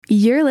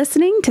You're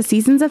listening to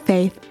Seasons of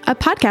Faith, a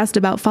podcast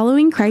about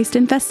following Christ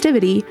in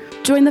festivity.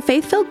 Join the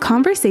faith-filled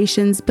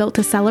conversations built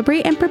to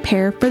celebrate and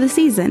prepare for the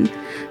season.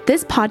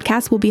 This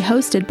podcast will be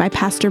hosted by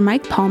Pastor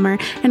Mike Palmer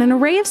and an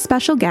array of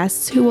special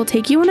guests who will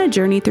take you on a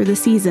journey through the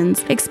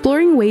seasons,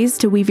 exploring ways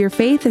to weave your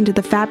faith into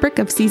the fabric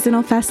of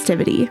seasonal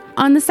festivity.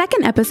 On the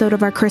second episode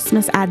of our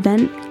Christmas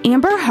Advent,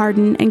 Amber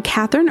Harden and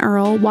Kathryn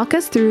Earl walk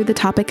us through the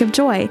topic of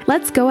joy.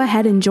 Let's go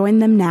ahead and join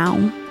them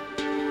now.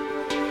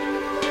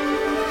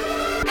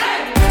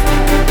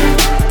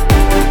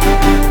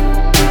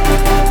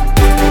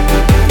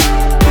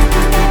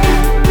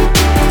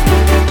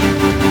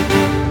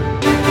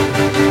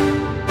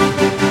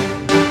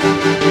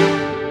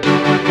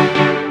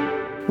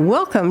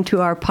 Welcome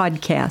to our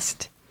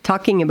podcast,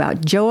 talking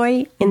about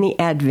joy in the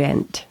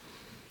Advent.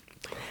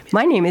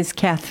 My name is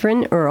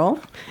Kathryn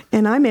Earl.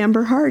 And I'm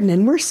Amber Harden,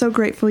 and we're so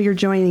grateful you're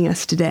joining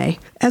us today.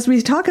 As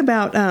we talk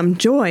about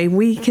joy,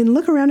 we can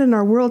look around in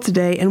our world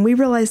today and we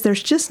realize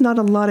there's just not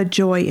a lot of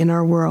joy in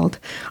our world.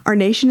 Our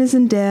nation is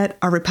in debt,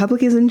 our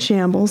republic is in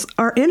shambles,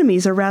 our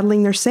enemies are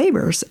rattling their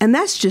sabers, and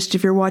that's just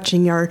if you're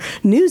watching our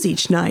news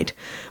each night.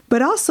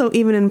 But also,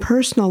 even in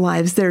personal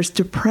lives, there's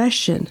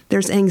depression,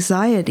 there's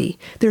anxiety,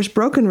 there's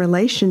broken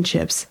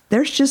relationships.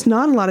 There's just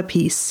not a lot of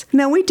peace.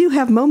 Now, we do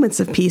have moments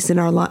of peace in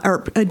our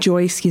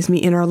joy,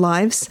 in our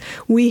lives.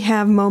 We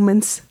have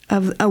moments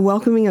of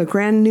welcoming a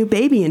brand new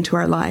baby into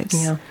our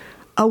lives. Yeah.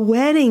 A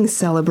wedding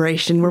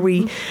celebration where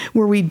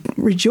we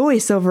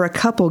rejoice over a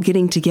couple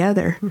getting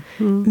together.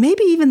 Mm-hmm.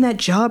 Maybe even that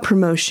job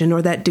promotion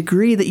or that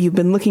degree that you've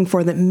been looking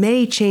for that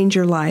may change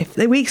your life.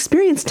 We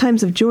experience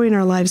times of joy in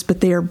our lives,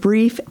 but they are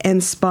brief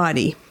and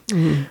spotty.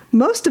 Mm-hmm.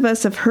 Most of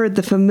us have heard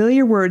the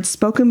familiar words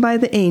spoken by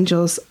the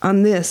angels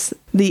on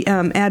the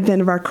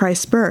advent of our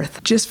Christ's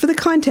birth. Just for the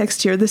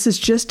context here, this is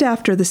just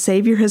after the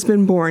Savior has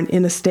been born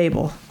in a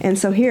stable. And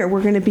so here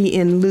we're going to be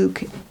in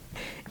Luke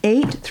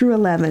 8 through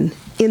 11.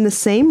 In the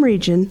same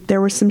region, there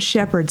were some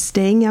shepherds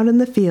staying out in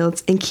the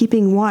fields and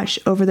keeping watch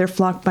over their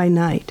flock by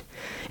night.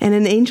 And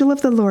an angel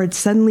of the Lord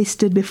suddenly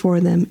stood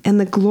before them, and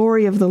the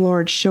glory of the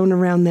Lord shone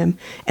around them,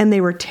 and they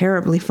were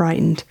terribly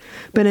frightened.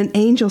 But an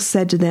angel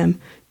said to them,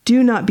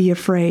 "Do not be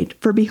afraid,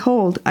 for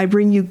behold, I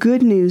bring you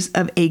good news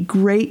of a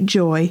great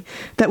joy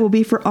that will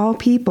be for all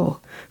people.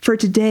 For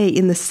today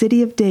in the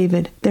city of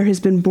David there has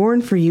been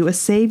born for you a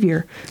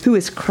Savior, who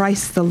is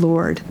Christ the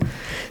Lord."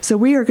 So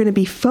we are going to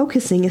be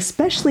focusing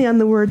especially on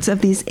the words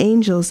of these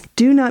angels.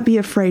 Do not be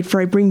afraid,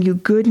 for I bring you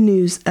good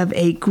news of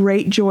a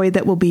great joy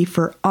that will be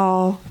for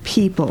all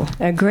people.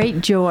 A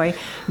great joy.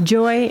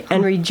 Joy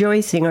and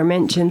rejoicing are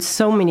mentioned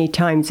so many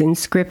times in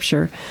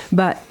Scripture,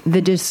 but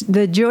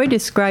the joy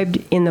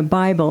described in the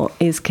Bible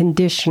is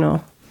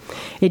conditional.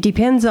 It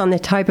depends on the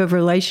type of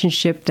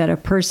relationship that a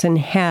person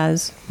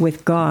has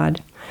with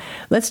God.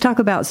 Let's talk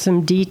about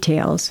some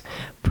details.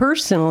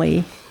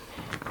 Personally,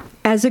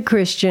 as a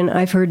Christian,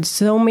 I've heard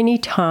so many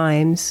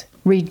times,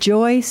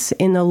 rejoice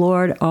in the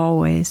Lord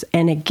always.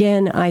 And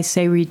again, I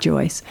say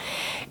rejoice.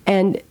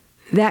 And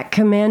that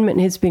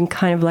commandment has been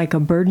kind of like a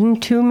burden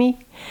to me.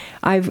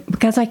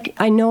 Because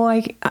I know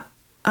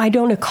I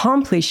don't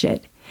accomplish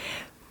it.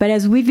 But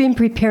as we've been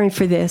preparing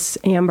for this,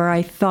 Amber,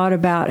 I thought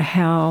about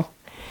how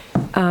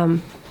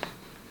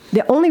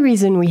the only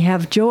reason we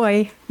have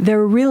joy, there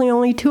are really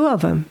only two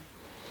of them.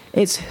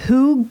 It's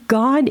who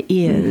God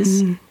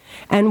is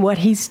and what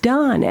He's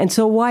done. And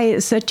so why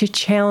it's such a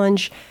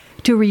challenge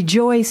to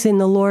rejoice in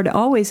the Lord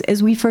always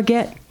as we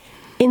forget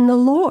in the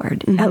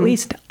Lord. Mm-hmm. At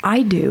least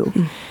I do.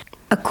 Mm-hmm.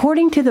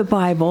 According to the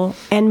Bible,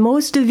 and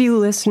most of you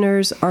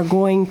listeners are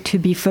going to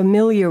be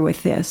familiar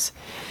with this,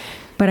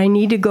 but I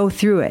need to go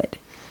through it.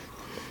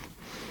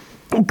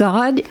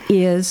 God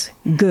is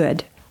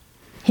good.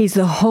 He's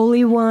the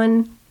Holy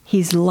One.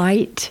 He's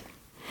light.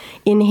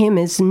 In Him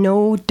is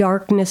no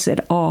darkness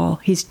at all.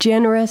 He's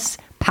generous,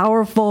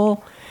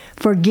 powerful,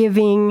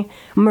 forgiving,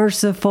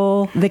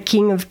 merciful, the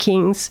King of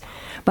Kings.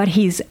 But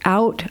He's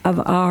out of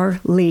our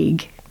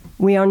league.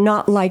 We are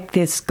not like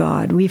this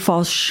God. We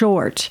fall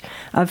short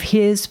of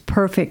His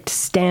perfect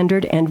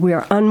standard, and we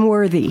are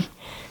unworthy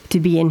to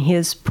be in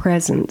His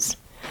presence.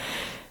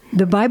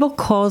 The Bible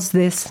calls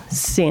this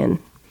sin.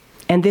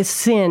 And this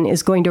sin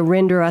is going to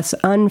render us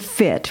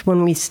unfit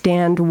when we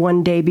stand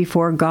one day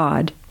before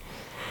God.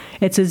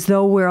 It's as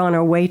though we're on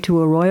our way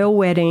to a royal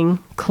wedding,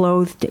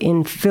 clothed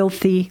in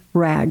filthy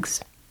rags.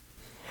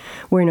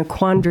 We're in a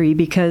quandary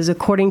because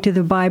according to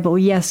the Bible,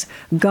 yes,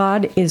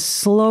 God is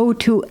slow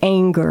to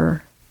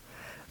anger.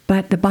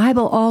 But the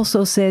Bible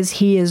also says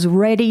He is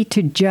ready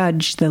to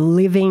judge the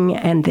living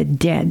and the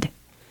dead.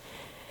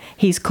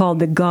 He's called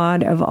the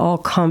God of all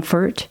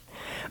comfort.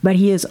 But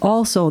He is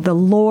also the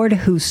Lord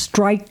who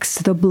strikes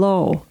the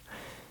blow.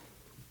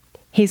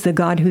 He's the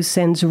God who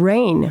sends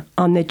rain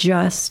on the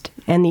just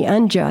and the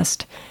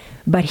unjust,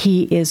 but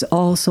He is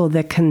also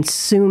the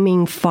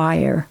consuming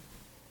fire.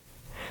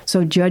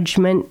 So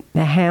judgment,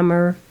 the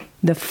hammer,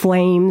 the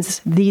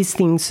flames, these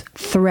things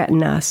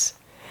threaten us.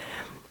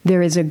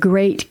 There is a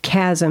great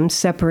chasm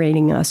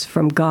separating us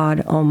from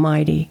God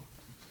Almighty.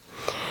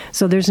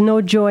 So there's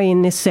no joy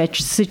in this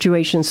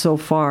situation so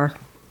far.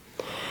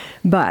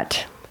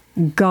 But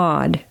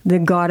God, the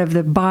God of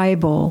the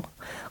Bible,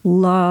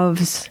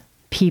 loves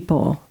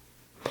people.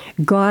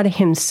 God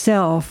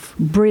himself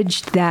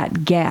bridged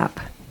that gap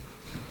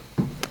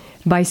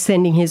by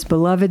sending his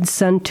beloved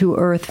Son to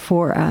earth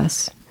for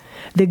us.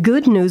 The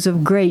good news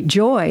of great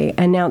joy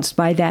announced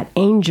by that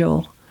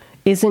angel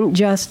isn't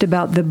just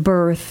about the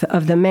birth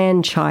of the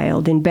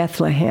man-child in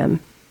Bethlehem.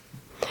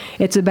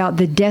 It's about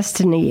the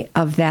destiny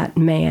of that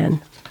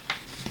man.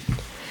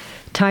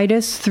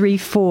 Titus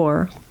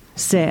 3:4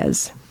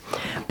 says,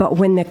 "But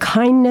when the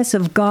kindness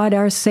of God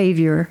our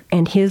Savior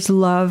and his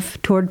love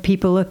toward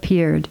people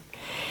appeared,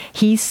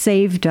 he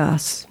saved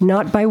us,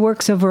 not by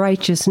works of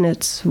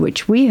righteousness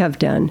which we have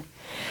done,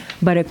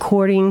 but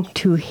according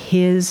to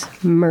his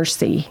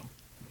mercy."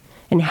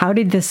 And how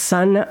did the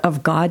Son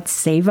of God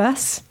save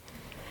us?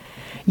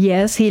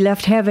 Yes, he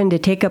left heaven to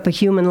take up a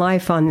human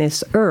life on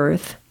this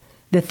earth,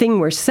 the thing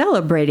we're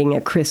celebrating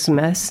at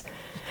Christmas.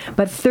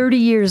 But 30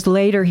 years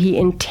later, he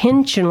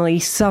intentionally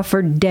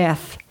suffered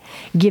death,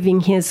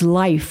 giving his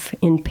life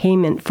in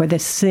payment for the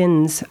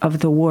sins of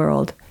the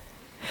world.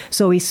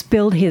 So he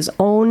spilled his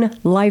own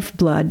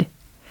lifeblood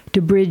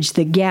to bridge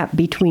the gap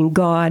between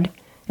God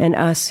and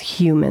us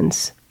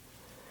humans.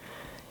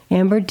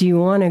 Amber, do you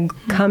want to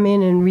come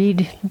in and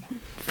read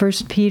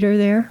 1 Peter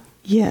there?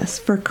 Yes,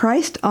 for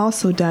Christ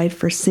also died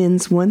for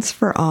sins once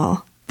for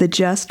all, the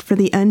just for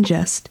the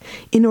unjust,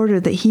 in order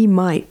that he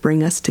might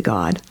bring us to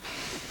God.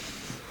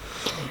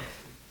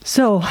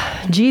 So,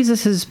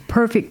 Jesus'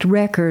 perfect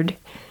record,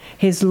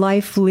 his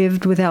life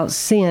lived without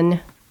sin,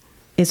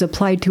 is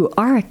applied to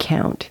our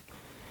account.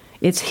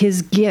 It's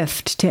his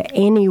gift to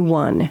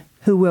anyone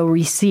who will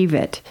receive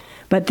it.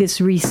 But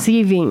this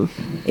receiving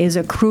is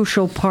a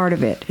crucial part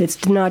of it.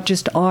 It's not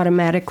just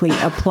automatically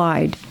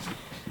applied.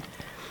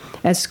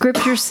 As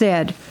Scripture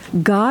said,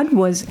 God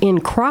was in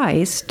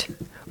Christ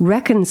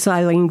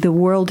reconciling the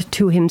world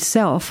to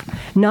himself,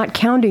 not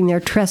counting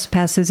their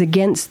trespasses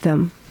against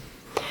them.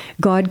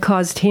 God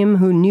caused him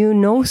who knew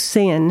no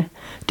sin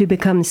to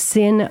become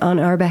sin on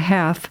our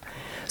behalf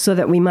so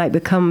that we might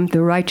become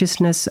the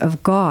righteousness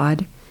of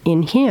God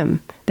in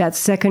him. That's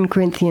 2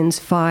 Corinthians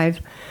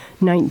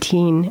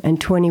 5:19 and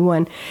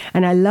 21.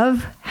 And I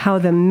love how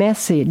the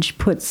Message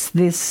puts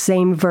this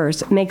same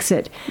verse,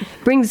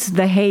 brings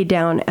the hay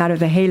down out of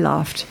the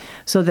hayloft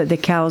so that the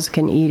cows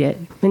can eat it.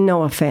 And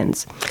no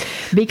offense.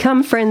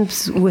 Become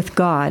friends with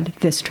God,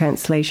 this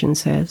translation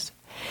says.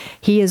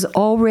 He is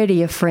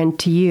already a friend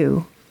to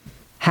you.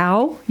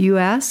 How, you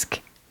ask?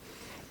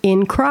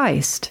 In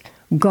Christ.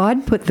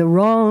 God put the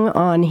wrong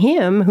on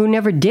him who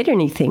never did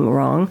anything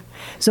wrong,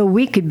 so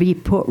we could be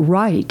put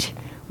right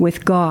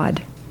with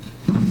God.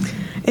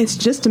 It's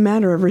just a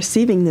matter of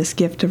receiving this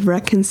gift of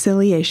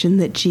reconciliation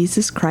that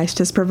Jesus Christ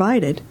has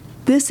provided.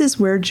 This is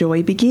where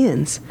joy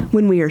begins,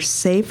 when we are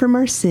saved from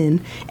our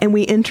sin and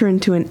we enter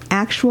into an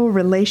actual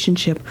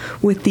relationship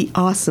with the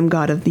awesome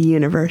God of the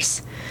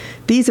universe.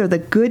 These are the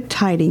good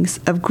tidings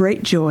of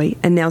great joy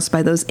announced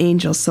by those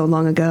angels so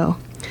long ago.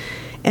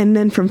 And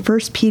then from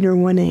 1 Peter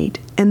 1:8,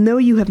 "And though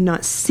you have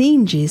not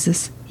seen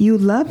Jesus, you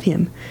love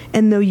him.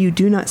 And though you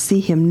do not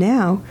see him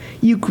now,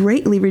 you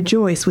greatly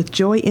rejoice with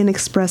joy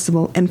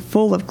inexpressible and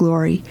full of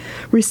glory,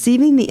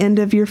 receiving the end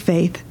of your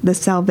faith, the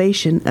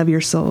salvation of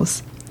your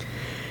souls."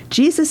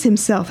 Jesus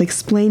himself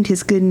explained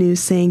his good news,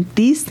 saying,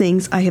 "These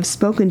things I have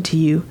spoken to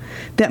you,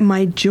 that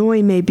my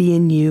joy may be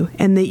in you,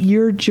 and that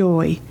your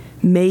joy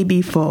may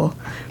be full."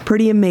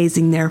 Pretty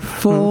amazing there.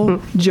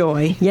 Full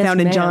joy. Yes, found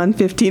in ma'am. John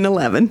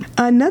 15:11.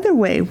 Another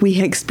way we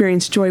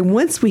experience joy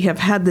once we have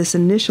had this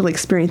initial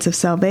experience of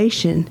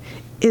salvation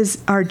is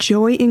our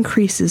joy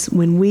increases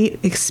when we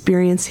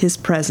experience his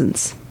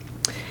presence.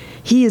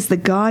 He is the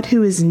God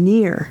who is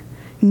near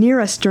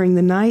us during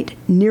the night,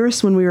 near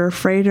us when we are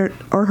afraid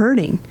or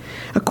hurting.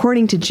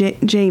 According to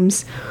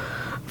James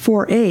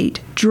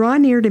 4:8, "Draw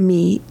near to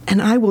me,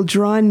 and I will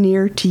draw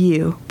near to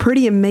you."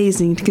 Pretty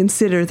amazing to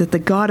consider that the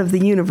God of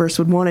the universe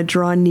would want to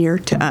draw near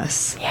to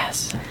us.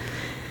 Yes.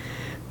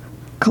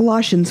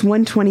 Colossians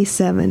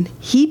 1:27,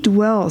 "He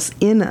dwells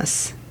in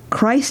us,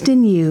 Christ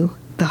in you,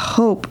 the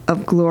hope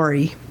of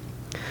glory."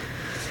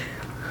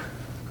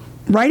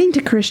 Writing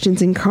to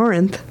Christians in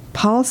Corinth,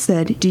 Paul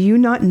said, "Do you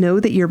not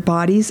know that your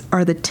bodies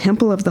are the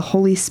temple of the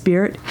Holy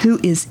Spirit who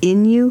is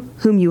in you,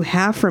 whom you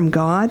have from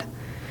God?"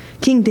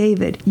 King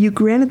David, "You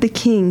granted the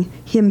king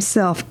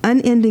himself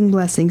unending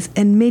blessings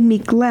and made me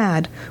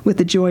glad with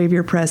the joy of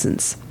your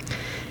presence."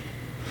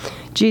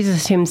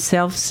 Jesus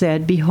himself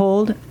said,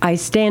 "Behold, I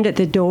stand at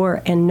the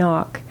door and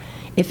knock.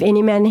 If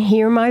any man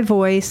hear my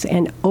voice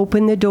and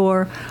open the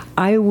door,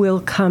 I will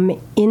come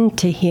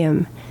into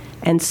him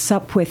and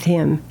sup with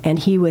him and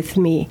he with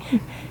me."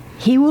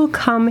 He will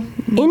come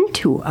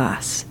into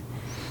us.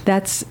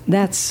 That's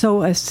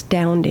so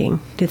astounding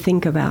to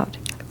think about.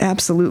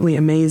 Absolutely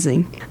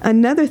amazing.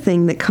 Another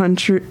thing that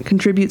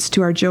contributes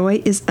to our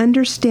joy is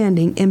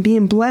understanding and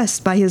being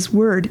blessed by his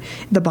word,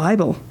 the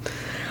Bible.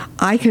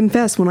 I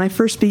confess,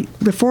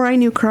 before I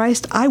knew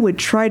Christ, I would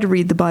try to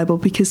read the Bible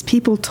because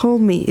people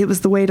told me it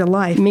was the way to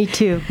life. Me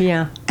too,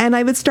 yeah. And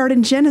I would start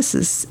in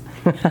Genesis.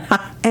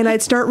 And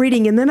I'd start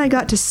reading, and then I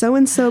got to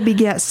so-and-so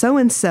begat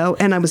so-and-so,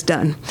 and I was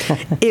done.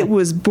 It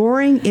was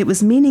boring, it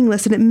was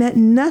meaningless, and it meant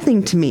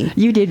nothing to me.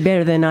 You did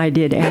better than I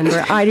did,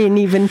 Amber. I didn't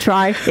even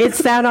try. It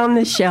sat on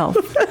the shelf.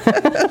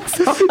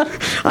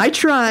 I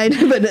tried,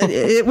 but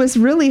it was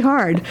really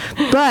hard.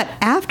 But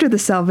after the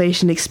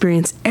salvation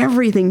experience,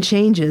 everything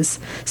changes.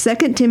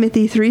 2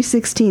 Timothy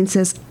 3:16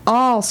 says,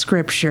 all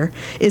Scripture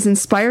is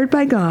inspired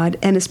by God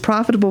and is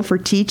profitable for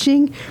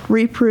teaching,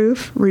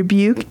 reproof,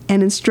 rebuke,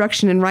 and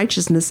instruction in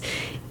righteousness,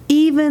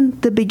 even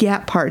the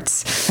begat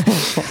parts.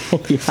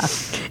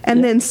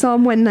 And then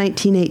Psalm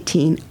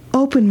 119:18,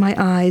 open my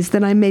eyes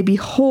that I may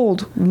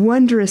behold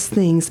wondrous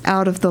things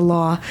out of the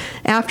law.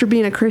 After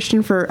being a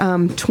Christian for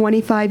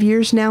 25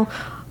 years now,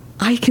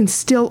 I can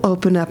still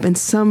open up and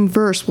some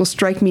verse will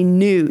strike me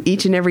new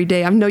each and every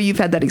day. I know you've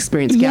had that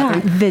experience,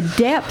 Kathryn. Yeah, the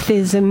depth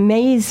is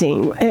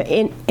amazing.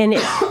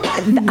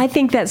 I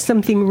think that's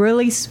something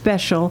really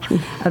special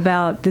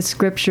about the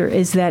Scripture,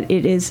 is that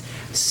it is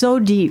so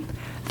deep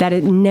that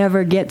it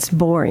never gets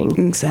boring.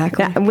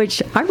 Exactly.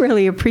 Which I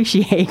really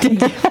appreciate.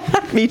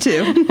 Me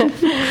too.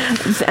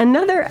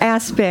 Another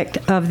aspect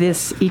of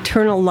this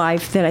eternal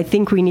life that I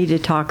think we need to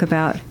talk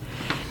about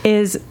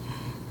is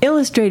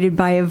illustrated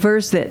by a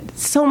verse that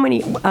so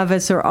many of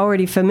us are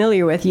already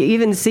familiar with. You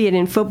even see it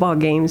in football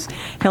games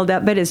held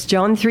up, but it's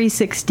John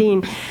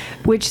 3:16,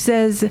 which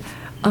says,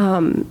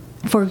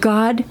 for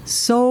God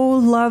so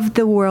loved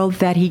the world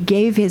that he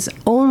gave his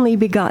only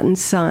begotten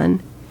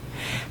Son,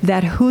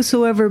 that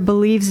whosoever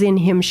believes in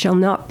him shall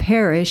not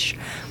perish,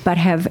 but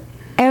have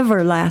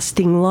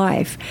everlasting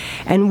life.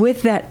 And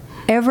with that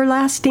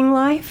everlasting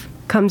life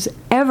comes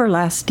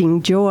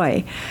everlasting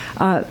joy.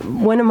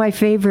 One of my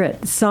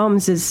favorite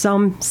Psalms is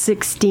Psalm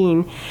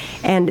 16,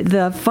 and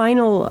the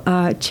final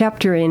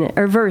chapter in it,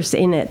 or verse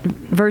in it,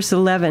 verse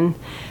 11,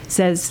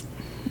 says,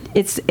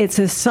 it's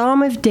a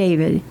Psalm of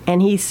David,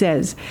 and he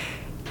says,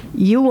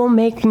 you will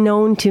make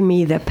known to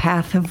me the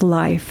path of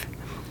life.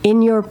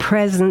 In your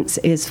presence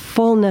is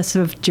fullness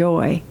of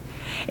joy.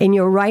 In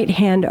your right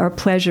hand are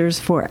pleasures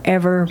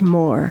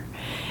forevermore.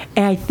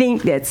 And I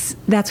think that's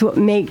what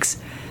makes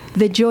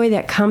the joy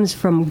that comes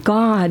from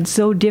God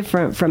so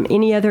different from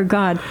any other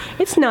God.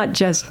 It's not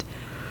just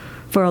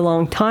for a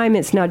long time.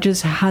 It's not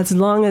just as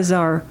long as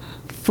our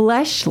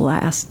flesh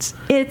lasts.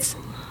 It's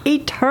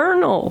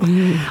eternal.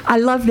 I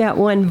love that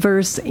one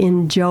verse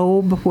in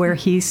Job where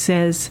he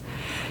says,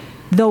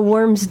 though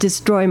worms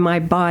destroy my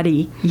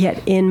body,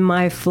 yet in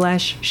my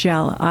flesh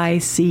shall I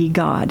see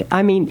God.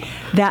 I mean,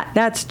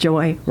 that's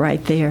joy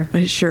right there.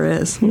 It sure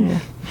is. Yeah.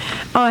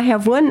 I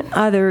have one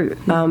other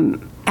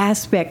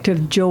aspect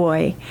of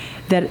joy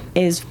that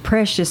is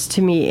precious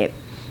to me.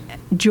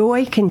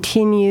 Joy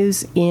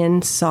continues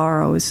in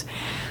sorrows.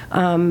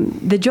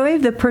 The joy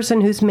of the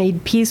person who's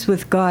made peace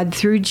with God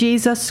through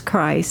Jesus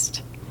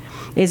Christ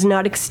is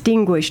not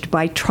extinguished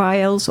by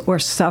trials or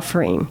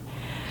suffering.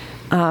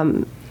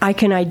 I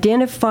can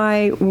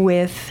identify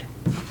with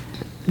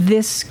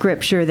this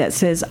scripture that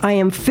says, I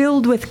am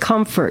filled with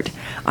comfort.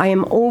 I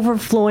am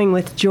overflowing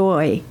with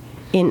joy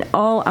in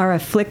all our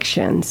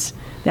afflictions.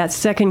 That's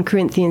 2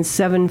 Corinthians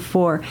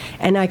 7:4.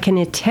 And I can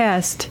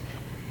attest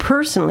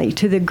personally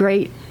to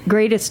the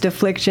greatest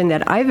affliction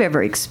that I've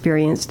ever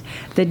experienced,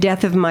 the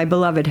death of my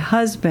beloved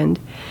husband.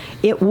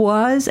 It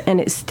was,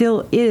 and it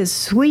still is,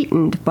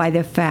 sweetened by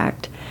the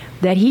fact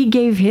that he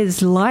gave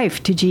his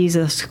life to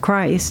Jesus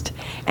Christ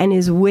and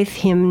is with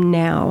him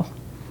now.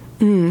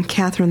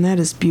 Kathryn, that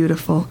is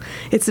beautiful.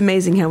 It's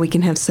amazing how we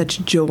can have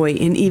such joy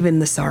in even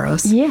the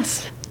sorrows.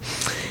 Yes.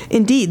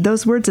 Indeed,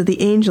 those words of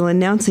the angel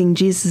announcing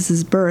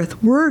Jesus'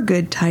 birth were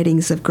good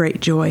tidings of great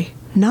joy,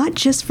 not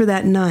just for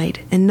that night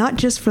and not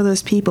just for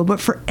those people, but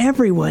for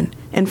everyone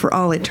and for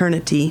all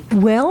eternity.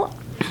 Well,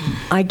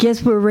 I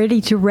guess we're ready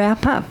to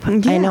wrap up,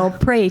 and I'll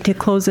pray to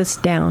close us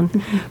down.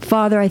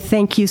 Father, I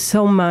thank you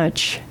so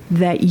much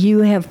that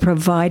you have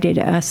provided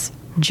us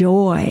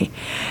joy,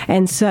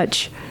 and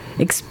such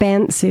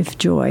expansive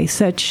joy,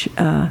 such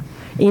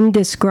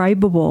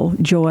indescribable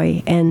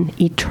joy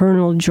and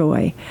eternal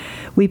joy.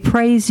 We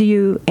praise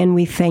you and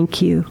we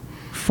thank you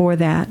for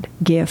that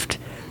gift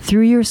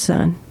through your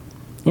Son,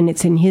 and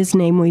it's in his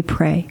name we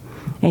pray.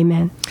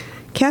 Amen.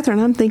 Kathryn,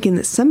 I'm thinking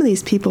that some of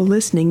these people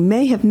listening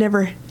may have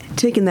never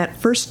taken that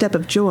first step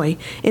of joy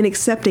in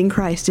accepting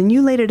Christ, and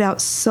you laid it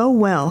out so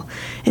well.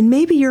 And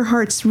maybe your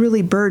heart's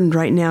really burdened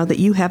right now that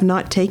you have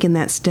not taken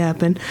that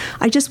step. And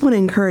I just want to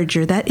encourage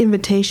you, that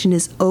invitation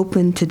is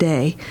open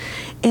today.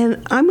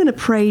 And I'm going to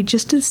pray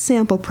just a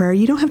sample prayer.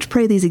 You don't have to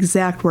pray these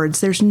exact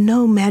words. There's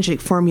no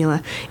magic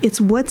formula. It's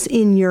what's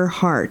in your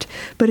heart.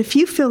 But if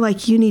you feel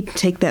like you need to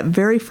take that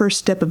very first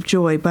step of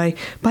joy by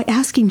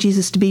asking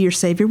Jesus to be your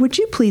Savior, would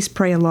you please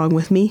pray along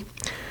with me?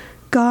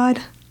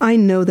 God, I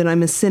know that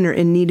I'm a sinner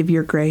in need of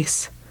your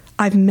grace.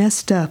 I've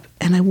messed up,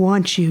 and I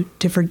want you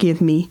to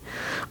forgive me.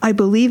 I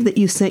believe that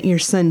you sent your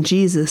Son,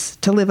 Jesus,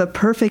 to live a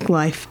perfect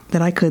life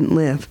that I couldn't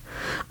live.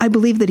 I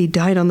believe that he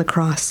died on the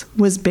cross,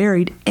 was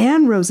buried,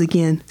 and rose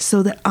again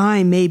so that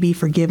I may be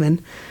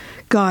forgiven.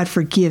 God,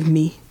 forgive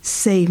me.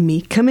 save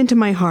me, come into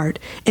my heart,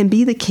 and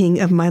be the king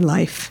of my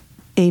life.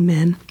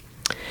 Amen.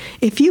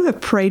 If you have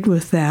prayed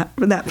with that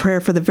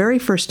prayer for the very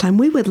first time,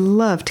 we would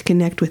love to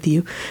connect with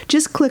you.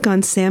 Just click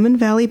on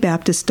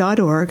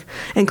salmonvalleybaptist.org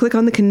and click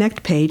on the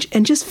Connect page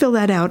and just fill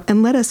that out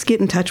and let us get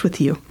in touch with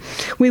you.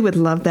 We would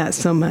love that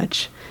so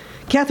much.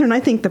 Kathryn, I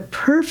think the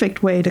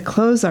perfect way to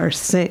close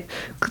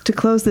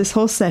this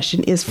whole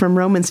session is from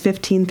Romans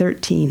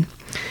 15:13.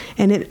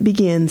 And it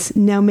begins,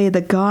 "Now may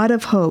the God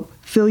of hope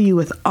fill you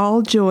with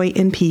all joy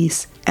and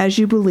peace as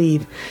you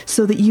believe,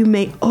 so that you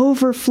may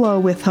overflow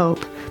with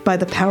hope by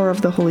the power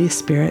of the Holy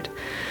Spirit."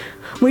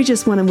 We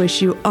just want to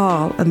wish you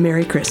all a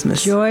Merry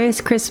Christmas.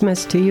 Joyous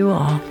Christmas to you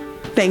all.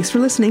 Thanks for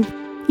listening.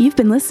 You've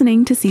been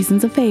listening to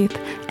Seasons of Faith,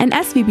 an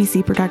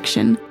SVBC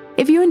production.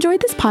 If you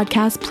enjoyed this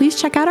podcast, please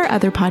check out our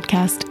other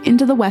podcast,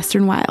 Into the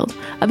Western Wild,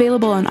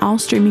 available on all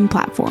streaming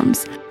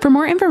platforms. For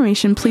more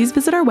information, please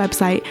visit our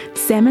website,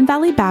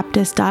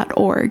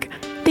 salmonvalleybaptist.org.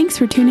 Thanks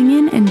for tuning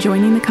in and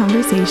joining the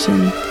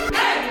conversation.